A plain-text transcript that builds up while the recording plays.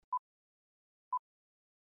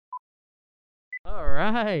All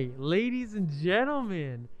right, ladies and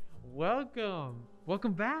gentlemen, welcome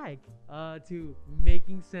back to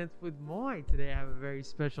Making Sense with Moy. Today I have a very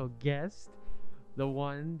special guest, the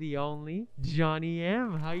one, the only, Johnny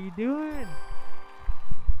M. How you doing?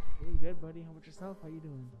 Doing good, buddy. How about yourself? How you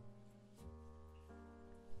doing?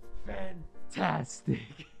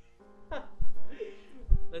 Fantastic.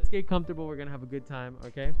 Let's get comfortable. We're gonna have a good time,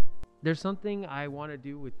 okay? There's something I want to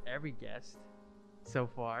do with every guest so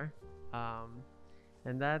far,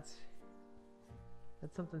 and that's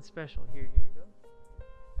something special. Here you go.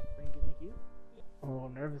 Thank you. I'm a little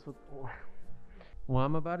nervous with. What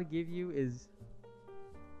I'm about to give you is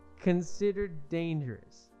considered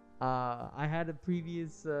dangerous. I had a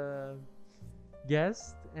previous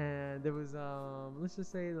guest, and there was let's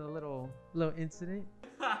just say a little incident.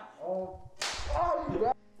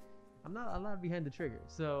 I'm not allowed behind the trigger,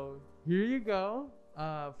 so here you go.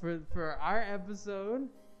 For our episode,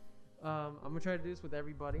 I'm gonna try to do this with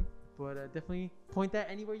everybody, but definitely point that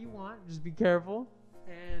anywhere you want. Just be careful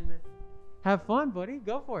and have fun, buddy.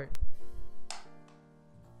 Go for it.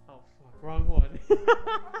 Oh fuck, wrong one.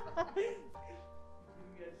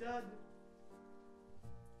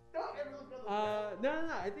 No.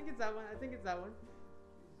 I think it's that one.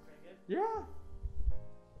 Yeah.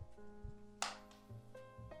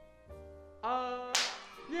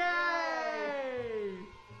 Yay!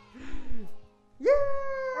 Yeah!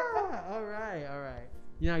 All right.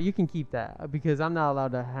 You know, you can keep that because I'm not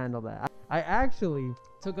allowed to handle that. I actually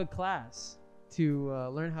took a class to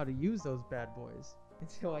learn how to use those bad boys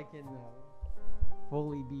until I can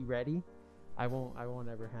fully be ready. I won't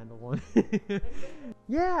ever handle one.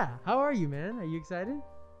 Yeah. How are you, man? Are you excited? A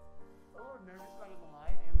little nervous, not gonna lie.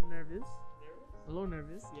 I am nervous. A little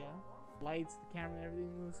nervous, yeah. Lights, the camera, and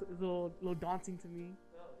everything. It's a little daunting to me.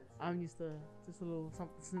 I'm used to just a little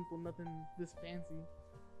something simple, nothing this fancy.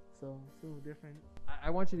 So it's a little different.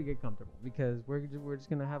 I want you to get comfortable because we're just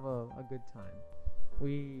gonna have a good time.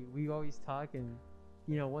 We always talk, and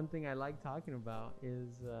you know, one thing I like talking about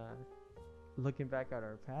is looking back at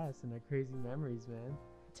our past and our crazy memories, man.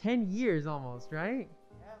 10 years almost, right?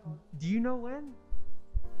 Yeah. Do you know when?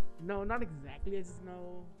 No, not exactly. I just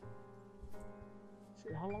know.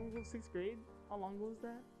 Shit, how long ago? 6th grade? How long ago was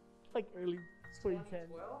that? Like early 2010.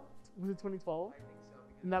 2012? Was it 2012? I think so.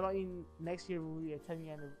 And that mean next year will be a 10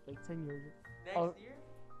 year, like 10 years. Next year?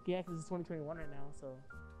 Yeah, because it's 2021 right now, so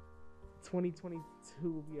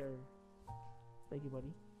 2022 will be our. Thank you,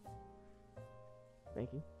 buddy.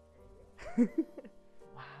 Thank you.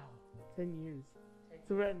 Wow, 10 years.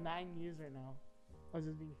 So we're at 9 years right now. I was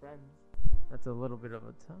just being friends. That's a little bit of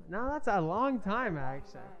a time. No, that's a long time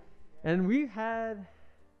actually. And we've had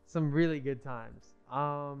some really good times.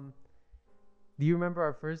 Do you remember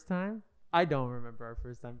our first time? I don't remember our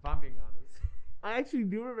first time, if I'm being honest. I actually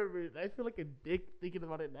do remember it. I feel like a dick thinking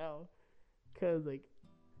about it now. Cause like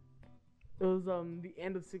it was the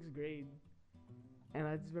end of 6th grade. And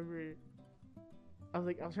I just remember I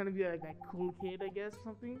was trying to be like that cool kid, I guess, or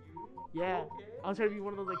something. Yeah. Okay. I was trying to be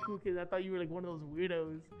one of those like cool kids. I thought you were like one of those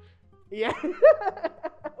weirdos. Yeah.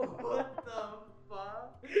 What the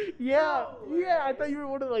fuck? Yeah. No Yeah, I way. thought you were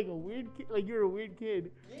one of like a weird kid. Like you were a weird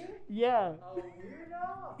kid. Me? Yeah. A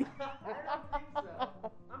weirdo? I don't think so.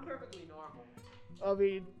 I'm perfectly normal. I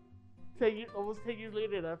mean, almost 10 years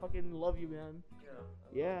later, and I fucking love you, man.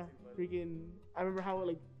 Yeah, freaking. I remember how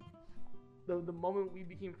like the moment we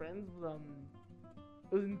became friends was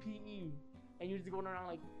it was in PE, and you were just going around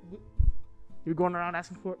like you were going around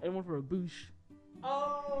asking for everyone for a boosh.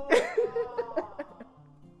 Oh.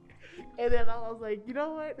 And then I was like, you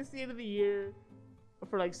know what? It's the end of the year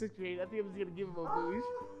for like 6th grade. I think I'm just gonna give him a boosh.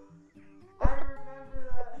 I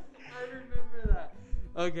remember that.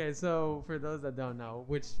 Okay, so for those that don't know,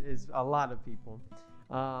 which is a lot of people,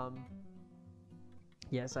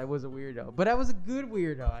 yes, I was a weirdo, but I was a good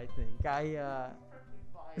weirdo. I think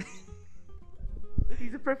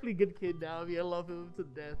He's a perfectly good kid now. I mean, I love him to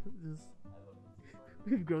death. Just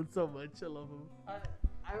we've grown so much. I love him.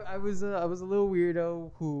 I was a little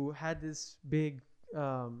weirdo who had this big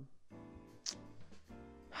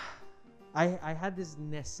I had this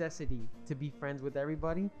necessity to be friends with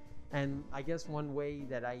everybody, and I guess one way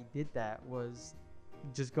that I did that was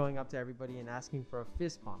just going up to everybody and asking for a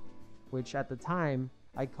fist bump, which at the time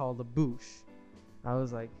I called a boosh. I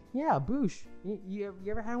was like, yeah, a boosh. You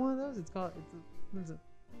ever had one of those? It's a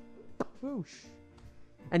boosh.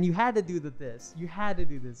 And you had to do this. You had to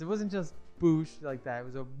do this. It wasn't just boosh like that. It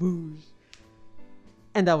was a boosh.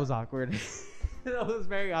 And that was awkward. That was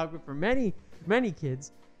very awkward for many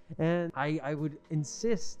kids. And I would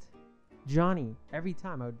insist Johnny, every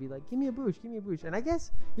time I would be like, give me a boosh. And I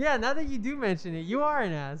guess, yeah, now that you do mention it, you are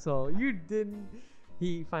an asshole. You didn't.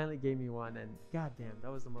 He finally gave me one, and goddamn,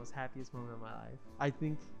 that was the most happiest moment of my life. I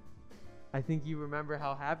think you remember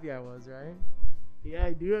how happy I was, right? Yeah,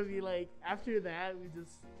 I do. I mean, like, after that,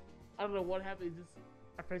 I don't know what happened.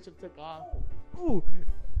 Our friendship took off. Ooh,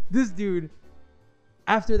 this dude,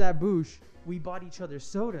 after that boosh, we bought each other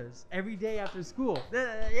sodas every day after school.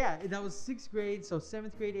 Yeah, that was 6th grade. So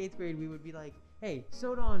 7th grade, 8th grade, we would be like, hey,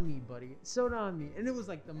 soda on me, buddy. Soda on me. And it was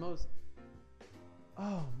like the most,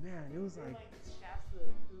 oh man, it was like Shasta.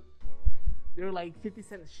 They were like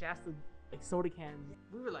 50-cent Shasta, like soda cans.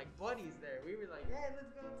 We were like buddies there. We were like, hey,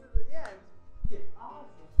 let's go to the, yeah, it was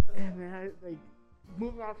awesome. Yeah, man, like,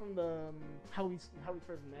 moving on from the, how we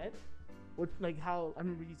first met. What, like, how I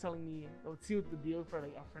remember you telling me that would seal the deal for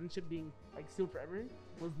like our friendship being like sealed forever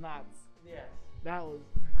was nuts. Yes. That was.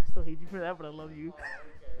 I still hate you for that, but I love you. Oh,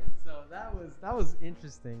 okay. So that was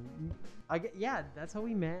interesting. Yeah, that's how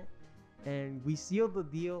we met, and we sealed the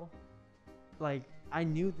deal. Like, I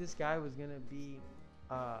knew this guy was gonna be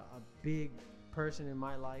a big person in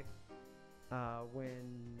my life.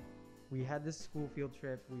 When we had this school field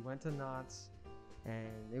trip, we went to Knott's,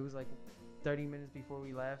 and it was like 30 minutes before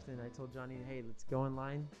we left, and I told Johnny, hey, let's go in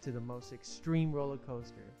line to the most extreme roller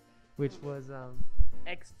coaster, which was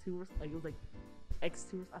X2, like it was like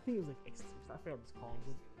X2, I think it was like X2, I forgot what it's called.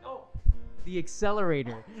 Oh, the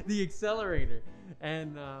accelerator.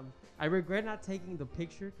 And I regret not taking the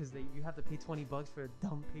picture because you have to pay $20 for a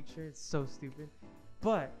dumb picture. It's so stupid.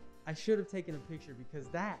 But I should have taken a picture because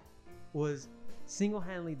that was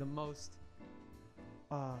single-handedly the most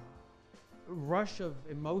rush of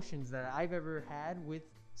emotions that I've ever had with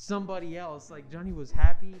somebody else. Like, Johnny was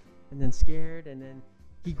happy and then scared, and then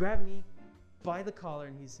he grabbed me by the collar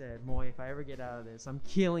and he said, Moy, if I ever get out of this, I'm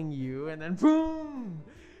killing you. And then boom,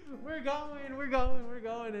 we're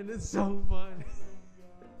going, and it's so fun.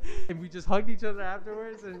 And we just hugged each other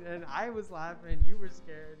afterwards, and I was laughing, you were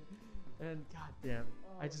scared, and goddamn,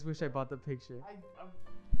 I just wish I bought the picture.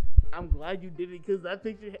 I'm glad you did it, because that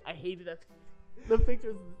picture, I hated that. The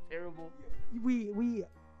picture was terrible.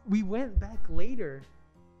 We went back later,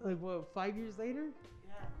 like what, 5 years later?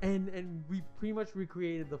 Yeah. And we pretty much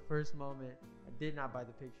recreated the first moment. I did not buy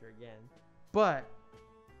the picture again, but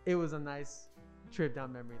it was a nice trip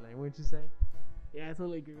down memory lane, wouldn't you say? Yeah, I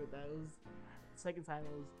totally agree with that. It was the second time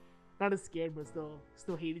I was not as scared, but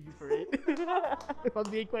still hated you for it. If I'm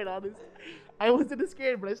being quite honest, I wasn't as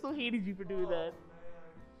scared, but I still hated you for doing that.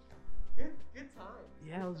 Man. Good time.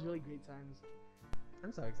 Yeah, it was really great times.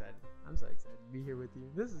 I'm so excited to be here with you.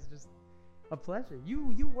 This is just a pleasure.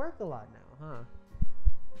 You work a lot now, huh?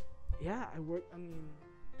 Yeah,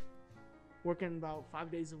 working about 5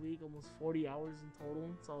 days a week, almost 40 hours in total.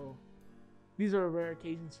 So these are rare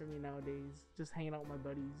occasions for me nowadays. Just hanging out with my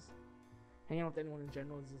buddies. Hanging out with anyone in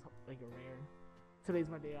general is just like a rare. Today's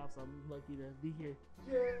my day off, so I'm lucky to be here.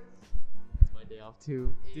 Yes. It's my day off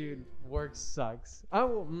too. Dude, work sucks.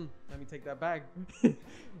 Oh, let me take that back.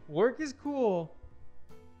 Work is cool.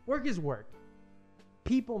 Work is work.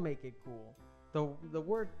 People make it cool. The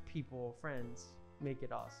work people, friends, make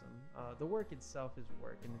it awesome. The work itself is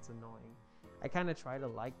work, and it's annoying. I kind of try to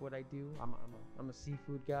like what I do. I'm a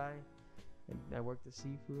seafood guy, and I work the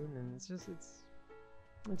seafood, and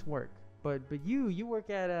it's work. But you work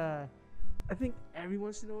at I think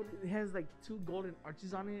everyone should know it has like 2 golden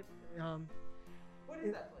arches on it. What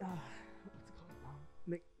is that place? What's it called?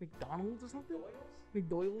 McDonald's or something?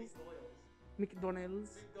 McDoyle's?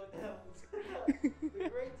 McDonald's. The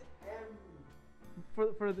great M.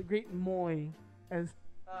 For the great Moy, as.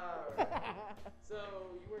 So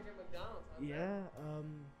you work at McDonald's? Huh? Yeah.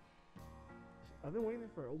 I've been working there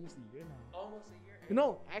for almost a year now. Almost a year.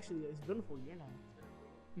 No, actually, it's been a full year now.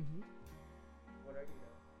 Mhm. What are you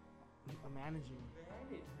now? A manager.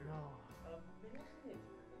 Manager. No.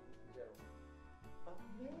 A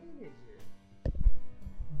manager.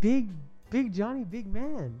 Big Johnny, big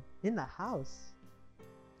man in the house.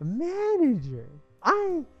 A manager.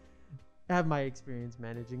 I have my experience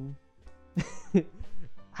managing.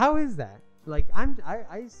 How is that? Like,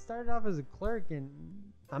 I started off as a clerk, and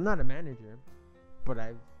I'm not a manager, but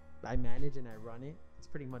I manage and I run it. It's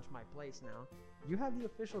pretty much my place now. You have the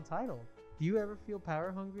official title. Do you ever feel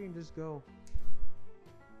power hungry and just go,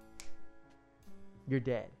 you're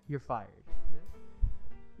dead, you're fired?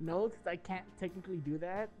 No, because I can't technically do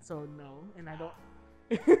that, so no, and I don't.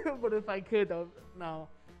 But if I could, no,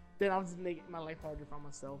 then I'll just make my life harder for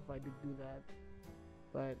myself if I did do that.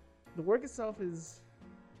 But the work itself it's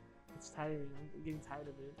tiring. I'm getting tired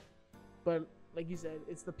of it. But like you said,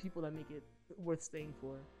 it's the people that make it worth staying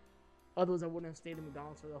for. Otherwise, I wouldn't have stayed in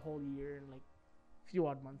McDonald's for the whole year and like a few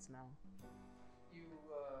odd months now.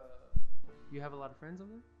 You have a lot of friends over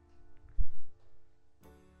there?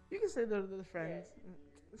 You can say they're the friends. Yeah.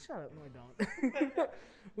 Shut up, no, I don't.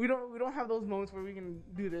 we don't have those moments where we can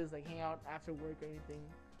do this, like hang out after work or anything.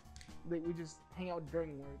 Like we just hang out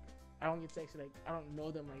during work. I don't get to actually like I don't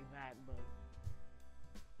know them like that, but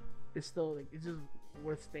it's still like it's just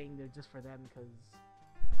worth staying there just for them because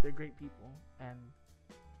they're great people and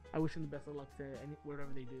I wish them the best of luck to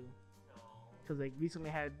whatever they do. Because like recently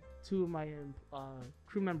I had 2 of my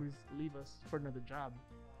crew members leave us for another job.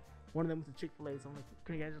 One of them was a Chick-fil-A, so I'm like,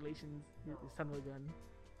 congratulations, it's time to done.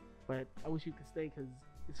 But I wish you could stay because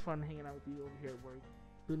it's fun hanging out with you over here at work,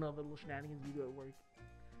 doing all the little shenanigans we do at work.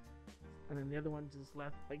 And then the other one just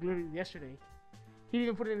left, like literally yesterday. He didn't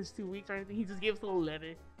even put it in his 2 weeks or anything. He just gave us a little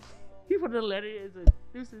letter. He put a letter as a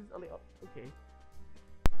deuces. I'm like, oh, okay.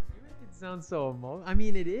 You make it sound so emotional. I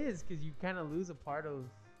mean, it is because you kind of lose a part of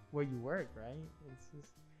where you work, right? It's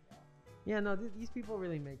just, yeah, no, these people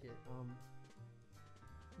really make it.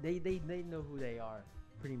 They know who they are,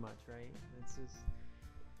 pretty much, right? It's just,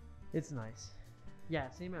 it's nice. Yeah,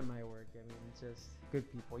 same at my work. I mean, it's just good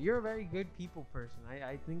people. You're a very good people person.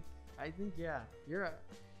 I think, yeah, you're a.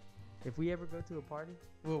 If we ever go to a party,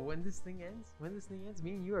 well, when this thing ends,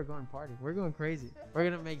 me and you are going party. We're going crazy. We're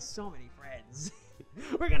gonna make so many friends.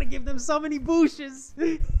 We're gonna give them so many booshes.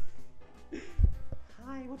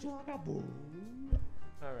 Hi, would you like a boo?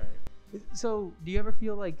 All right. So, do you ever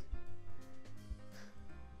feel like?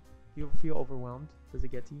 Do you ever feel overwhelmed? Does it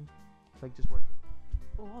get to you? Like just working?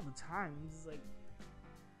 Oh, all the time. It's like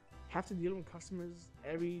have to deal with customers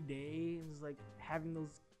every day, and it's like having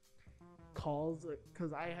those calls.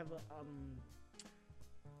 Cause I have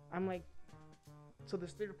I'm like, so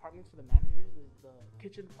there's 3 departments for the managers. There's the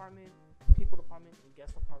kitchen department, people department, and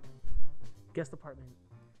guest department. Guest department.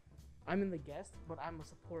 I'm in the guest, but I'm a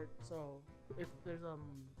support. So if there's a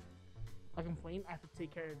complaint, I have to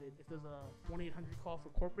take care of it. If there's a 1-800 call for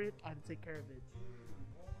corporate, I have to take care of it.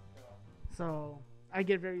 So I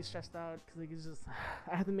get very stressed out because like it's just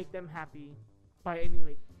I have to make them happy by any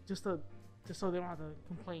like just so they don't have to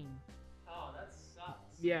complain. Oh, that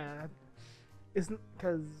sucks. Yeah, it's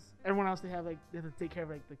because everyone else they have to take care of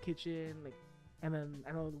like the kitchen, like, and then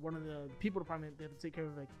I know one of the people department they have to take care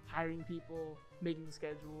of like hiring people, making the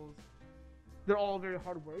schedules. They're all very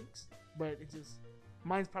hard works, but it's just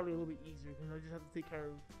mine's probably a little bit easier because I just have to take care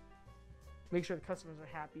of, make sure the customers are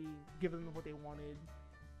happy, give them what they wanted,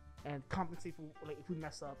 and compensate for like if we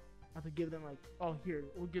mess up. I have to give them like, oh here,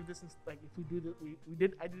 we'll give this like if we do that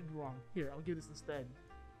I did it wrong. Here, I'll give this instead,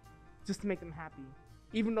 just to make them happy,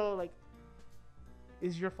 even though like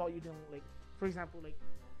it's your fault you didn't like. For example, like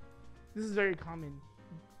this is very common.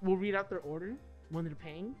 We'll read out their order when they're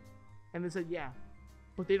paying, and they said yeah,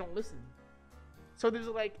 but they don't listen. So there's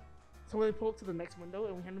like, so when they pull up to the next window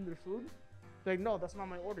and we hand them their food, they're like, no, that's not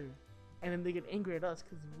my order. And then they get angry at us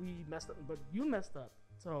because we messed up, but you messed up.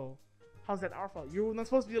 So how's that our fault? You're not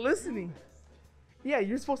supposed to be listening. Yeah,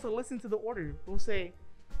 you're supposed to listen to the order. We'll say,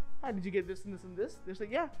 hi, did you get this and this and this? They're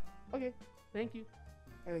like, yeah, okay, thank you.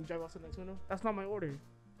 And then drive off to the next window. That's not my order.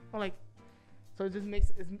 I'm like, so it just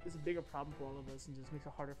makes, it's a bigger problem for all of us and just makes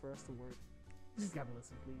it harder for us to work. You just gotta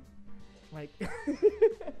listen, please. Like,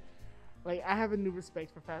 like I have a new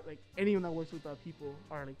respect for like anyone that works with people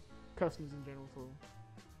or like customers in general, so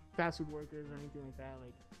fast food workers or anything like that.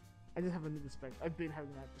 Like I just have a new respect. I've been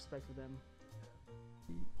having that respect for them.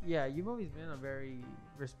 Yeah, you've always been a very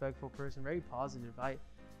respectful person, very positive.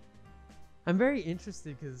 I'm very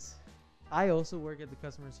interested because I also work at the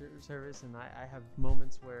customer service, and I have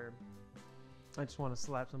moments where I just want to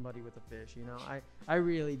slap somebody with a fish. You know, I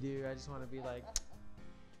really do. I just want to be like,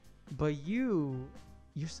 but you're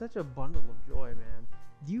such a bundle of joy, man.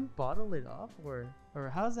 Do you bottle it up, or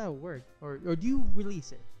how does that work, or do you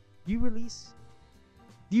release it? Do you release?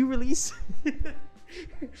 It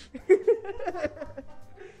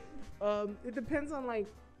depends on like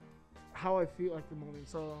how I feel at the moment.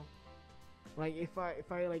 So like if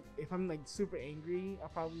I'm like super angry, I'll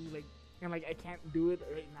probably like, and like I can't do it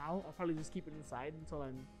right now, I'll probably just keep it inside until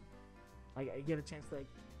I'm like I get a chance to like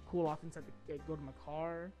cool off inside the, like, go to my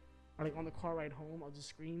car, or like on the car ride home I'll just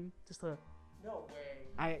scream just to. No way.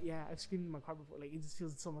 I've screamed in my car before. Like it just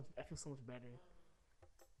feels so much. I feel so much better.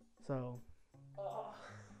 So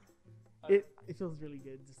it feels really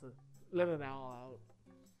good just to let it all out.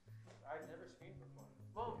 I've never screamed before.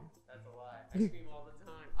 Whoa, that's a lie. I scream all the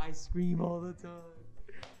time. I scream all the time.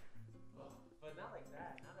 But not like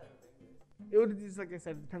that. Not that big. It would just, like I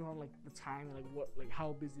said, it depends on like the time and like what, like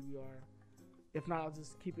how busy we are. If not, I'll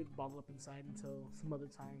just keep it bottled up inside until some other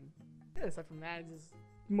time. Yeah, aside from that, just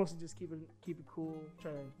mostly just keep it cool.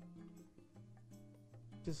 Try to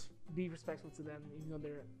just be respectful to them, even though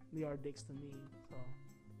they are dicks to me. So,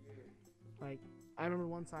 like, I remember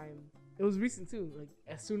one time, it was recent too. Like,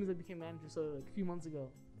 as soon as I became manager, so like a few months ago,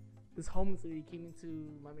 this homeless lady came into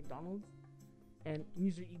my McDonald's and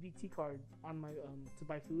used her EBT card on my to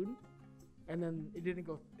buy food, and then it didn't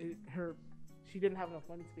go. She didn't have enough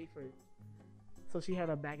money to pay for it, so she had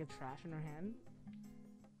a bag of trash in her hand.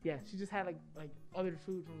 Yeah, she just had like other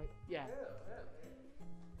food from yeah.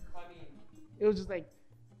 I mean, it was just like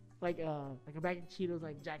a bag of Cheetos,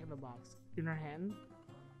 like Jack in the Box, in her hand,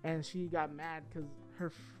 and she got mad because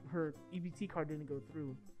her EBT card didn't go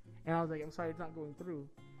through, and I was like, I'm sorry, it's not going through.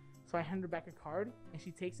 So I hand her back a card, and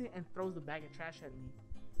she takes it and throws the bag of trash at me.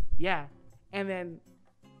 Yeah, and then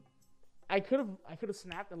I could have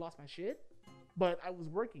snapped and lost my shit, but I was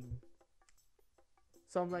working.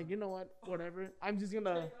 So I'm like, you know what? Whatever. I'm just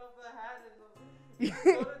gonna take off the hat and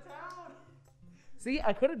go to town. See,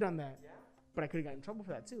 I could have done that, yeah, but I could have gotten in trouble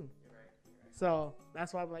for that too. You're right. So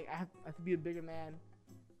that's why I'm like, I have to be a bigger man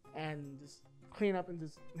and just clean up and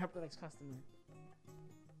just help the next customer.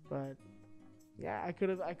 But yeah, I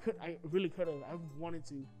really could have. I wanted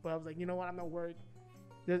to, but I was like, you know what? I'm at work.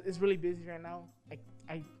 It's really busy right now.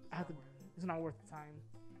 I have to. It's not worth the time.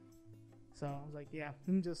 So I was like, yeah,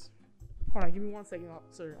 just hold on. Give me 1 second,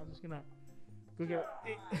 sir. I'm just gonna go get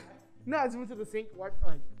it. No, I just went to the sink,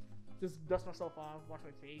 just dust myself off, wash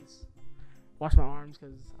my face, wash my arms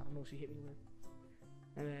because I don't know what she hit me with.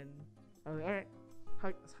 And then I was like, all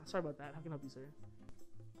right, sorry about that. How can I help you, sir?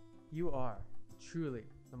 You are truly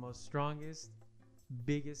the most strongest,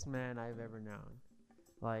 biggest man I've ever known.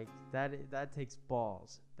 Like that takes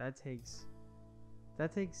balls. That takes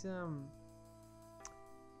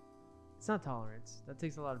it's not tolerance. That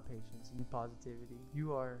takes a lot of patience and positivity.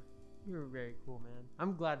 You're very cool, man.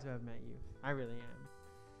 I'm glad to have met you. I really am.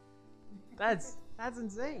 That's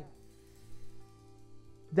insane.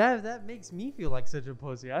 That makes me feel like such a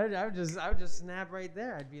pussy. I would just snap right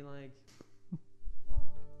there. I'd be like,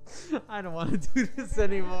 I don't want to do this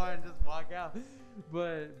anymore and just walk out.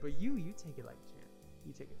 But you take it like a champ.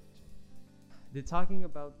 You take it like a champ. Did talking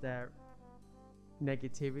about that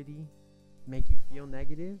negativity make you feel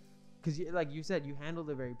negative? Because like you said, you handled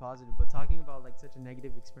it very positive. But talking about like such a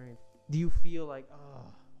negative experience, do you feel like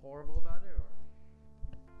horrible about it,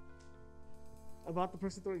 or about the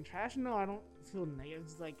person throwing trash? No, I don't feel negative.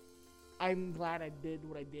 It's like, I'm glad I did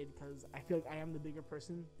what I did because I feel like I am the bigger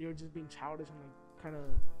person. They were just being childish and like kind of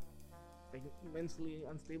like mentally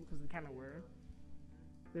unstable because they kind of were.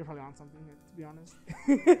 They're probably on something, to be honest,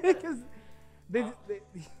 because they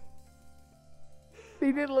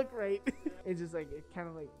did look right. It's just like it kind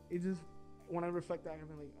of like it just when I reflect back, I'm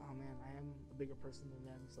like, oh man, I am a bigger person than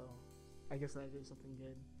them, so I guess I did something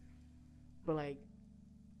good. But like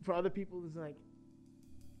for other people, it's like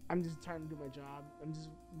I'm just trying to do my job. I'm just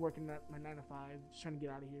working at my 9 to 5, just trying to get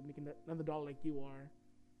out of here, making another dollar like you are.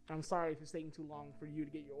 And I'm sorry if it's taking too long for you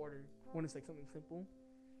to get your order when it's like something simple.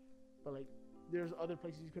 But like there's other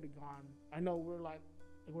places you could have gone. I know we're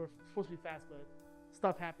supposed to be fast, but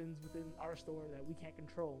stuff happens within our store that we can't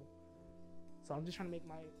control. So I'm just trying to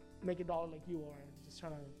make a dollar like you are, just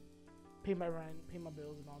trying to pay my rent, pay my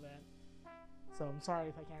bills and all that. So I'm sorry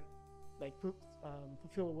if I can't like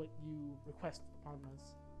fulfill what you request upon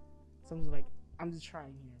us. So I'm just like, I'm just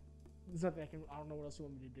trying here. There's nothing I don't know what else you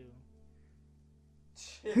want me to do.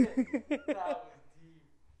 That was deep.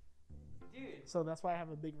 Dude. So that's why I have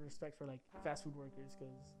a big respect for like fast food workers,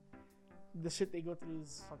 because the shit they go through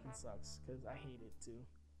is fucking sucks, because I hate it too.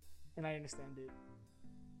 And I understand it.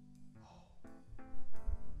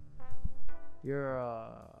 You're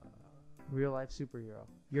a real life superhero.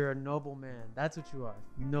 You're a noble man. That's what you are.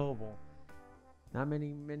 Noble. Not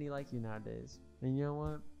many like you nowadays. And you know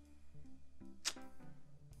what?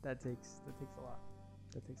 That takes a lot.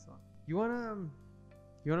 That takes a lot. You wanna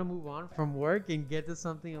move on from work and get to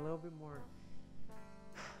something a little bit more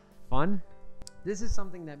fun? This is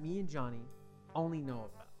something that me and Johnny only know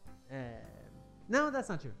about. No, that's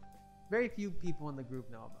not true. Very few people in the group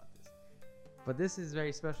know about this. But this is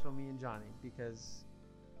very special to me and Johnny because,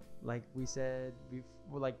 like we said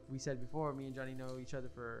before, me and Johnny know each other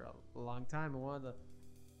for a long time. And one of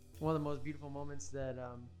the most beautiful moments that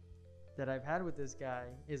I've had with this guy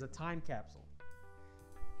is a time capsule.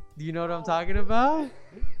 Do you know what I'm talking about?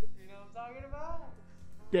 Do you know what I'm talking about?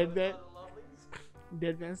 Dead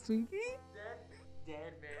man's Twinkie?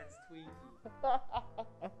 Dead man's Twinkie.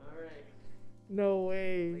 Alright. No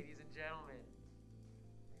way. Ladies and gentlemen.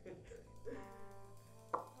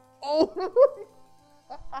 Oh.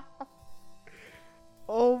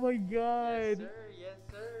 Oh my god. Yes,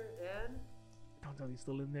 sir. And? Don't Johnny's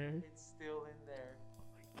still in there. It's still in there.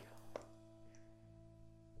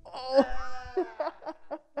 Oh. You wanna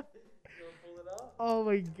pull it up? Oh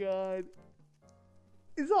my god.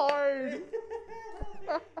 It's hard.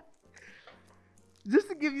 Just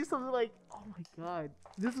to give you something like, oh my god.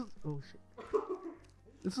 This was, oh shit.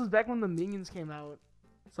 This was back when the Minions came out.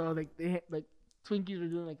 So like they had, like Twinkies were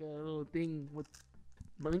doing like a little thing with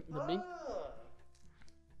the Minions.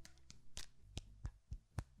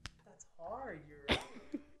 That's hard, you're right.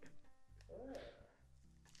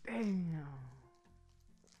 Damn.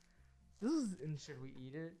 This is Should we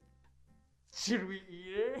eat it? Should we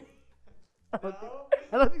eat it? I don't, No? think,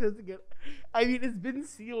 I don't think that's a good. I mean, it's been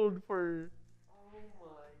sealed for. Oh my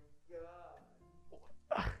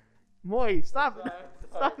god. Moy, stop it. Sorry.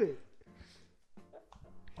 Stop it.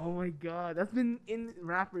 Oh my god. That's been in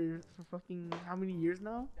wrappers for fucking how many years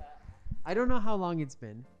now? I don't know how long it's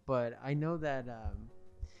been, but I know that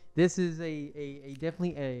this is a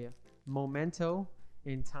definitely a memento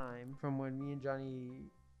in time from when me and Johnny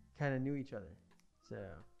kind of knew each other. So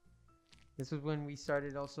this was when we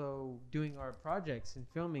started also doing our projects and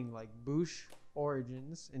filming, like Boosh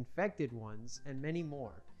Origins, Infected Ones, and many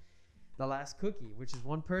more. The Last Cookie, which is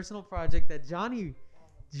one personal project that Johnny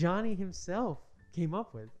himself came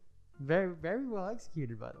up with. Very, very well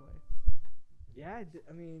executed, by the way. Yeah,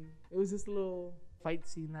 I mean, it was just a little fight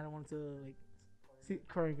scene that I wanted to like see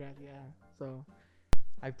choreograph. Yeah, so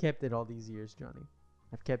I've kept it all these years, Johnny.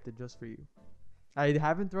 I've kept it just for you. I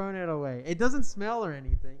haven't thrown it away. It doesn't smell or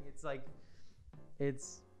anything. It's like, it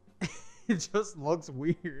just looks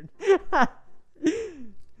weird.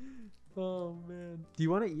 Oh man. Do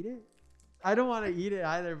you want to eat it? I don't want to eat it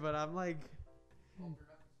either, but I'm like,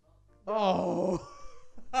 oh.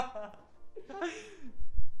 I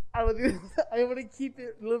want to keep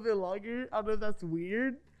it a little bit longer. I don't know if that's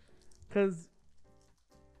weird, cause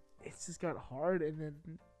it's just got hard, and then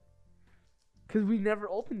cause we never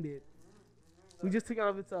opened it. We just took it out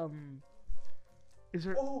of its Is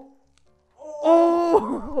there?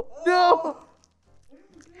 Oh no!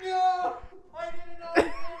 No! I didn't open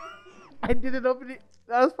it! I didn't open it.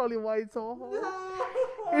 That's probably why it's so hard. No!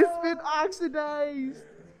 It's been oxidized.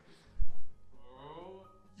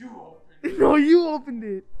 You opened it. No, you opened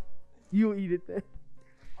it. You eat it then.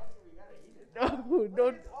 We gotta eat it. No,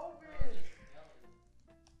 don't. It's open.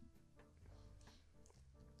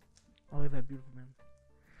 Oh, look at that beautiful man.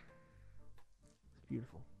 It's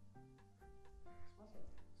beautiful.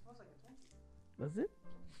 Smells like a Twinkie. Does it?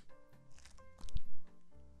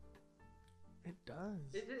 It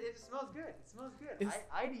does. It smells good. It smells good. It's-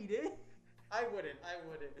 I'd eat it. I wouldn't.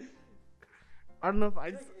 I don't know if I.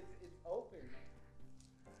 It's open.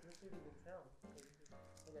 Let's see if you can tell. Maybe I can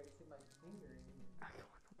stick my finger in it.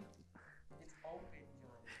 It's open,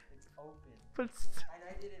 John. It's open. But And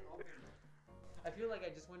I didn't open it. I feel like I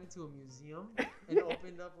just went into a museum and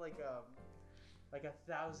opened up like a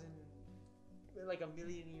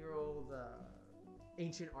 1,000,000-year-old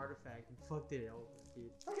ancient artifact and fucked it open,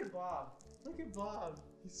 dude. Look at Bob. Look at Bob.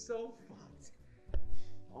 He's so fucked.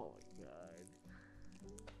 oh my god.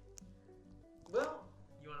 Well,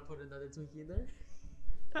 you want to put another Twinkie in there?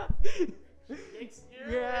 Next year.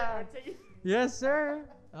 Yeah. Yes, sir.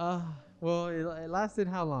 Well, it lasted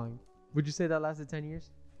how long? Would you say that lasted 10 years?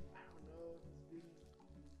 I don't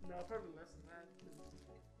know. No, probably less than that.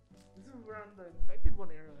 This is around the infected one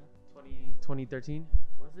era. 2013?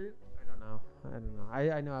 Was it? I don't know.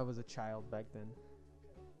 I know I was a child back then.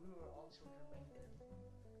 We were all children back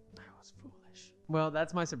then. I was foolish. Well,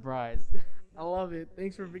 that's my surprise. I love it.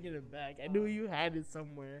 Thanks for bringing it back. I knew you had it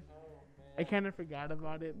somewhere. I kind of forgot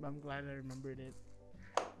about it, but I'm glad I remembered it.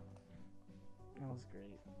 That was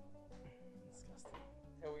great. Disgusting.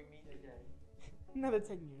 Till we meet again. Another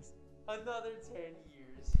 10 years. Another 10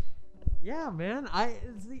 years. Yeah, man.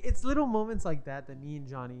 It's little moments like that that me and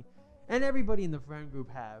Johnny and everybody in the friend group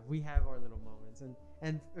have. We have our little moments,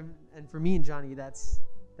 and for me and Johnny, that's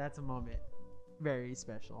a moment very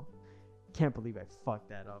special. Can't believe I fucked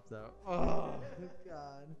that up though. Oh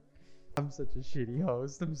god. I'm such a shitty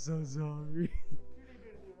host. I'm so sorry.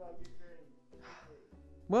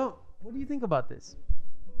 Well, what do you think about this?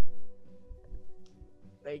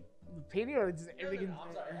 Like the painting or just everything. No,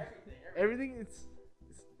 I'm sorry, Everything.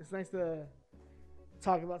 It's nice to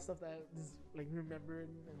talk about stuff that just like remembered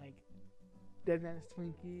and like Dead Man's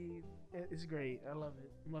Twinkie. It's great. I love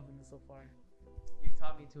it. I'm loving this so far. You've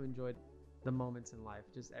taught me to enjoy the moments in life,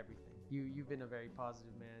 just everything. You've been a very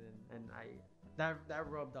positive man, and that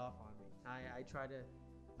rubbed off on me.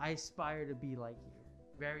 I aspire to be like you.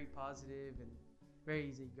 Very positive and very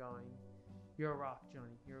easygoing. You're a rock,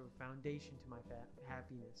 Johnny. You're a foundation to my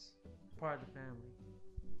happiness. Part of the family.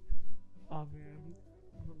 Oh man,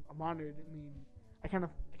 I'm honored. I mean, I kind of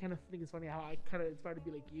think it's funny how I kind of inspired to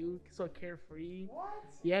be like you, so carefree. What?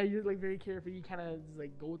 Yeah, you're like very carefree. You kind of just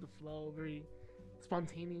like go with the flow, very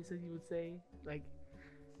spontaneous, as you would say. Like,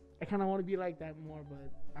 I kind of want to be like that more,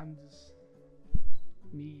 but I'm just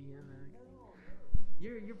me. And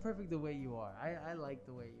You're perfect the way you are. I like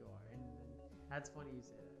the way you are, and that's funny you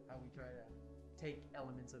say that. How we try to take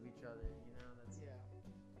elements of each other. You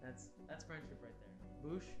know, that's friendship right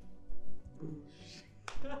there. Boosh. Boosh.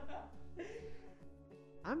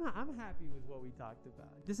 I'm happy with what we talked about.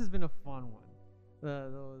 This has been a fun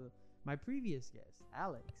one. My previous guest,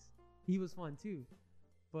 Alex, he was fun too,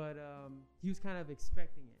 but he was kind of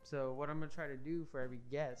expecting it. So what I'm gonna try to do for every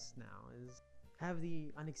guest now is have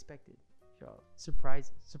the unexpected show up.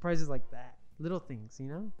 Surprises like that, little things, you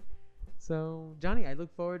know. So Johnny, I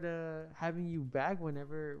look forward to having you back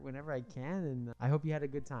whenever I can, and I hope you had a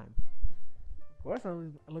good time. of course,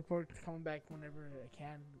 I look forward to coming back whenever I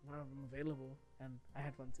can, whenever I'm available, and I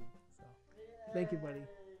had fun too. So, thank you, buddy.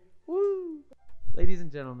 Woo! Ladies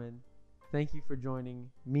and gentlemen, thank you for joining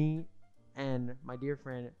me and my dear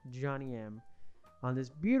friend Johnny M on this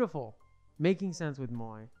beautiful Making Sense with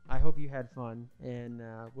Moy. I hope you had fun, and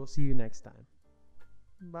we'll see you next time.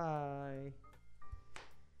 Bye.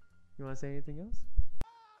 You want to say anything else?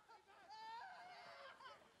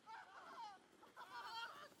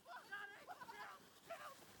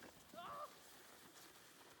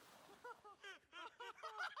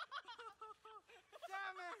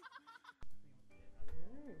 Damn it! All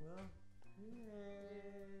right, well,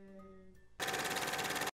 yeah.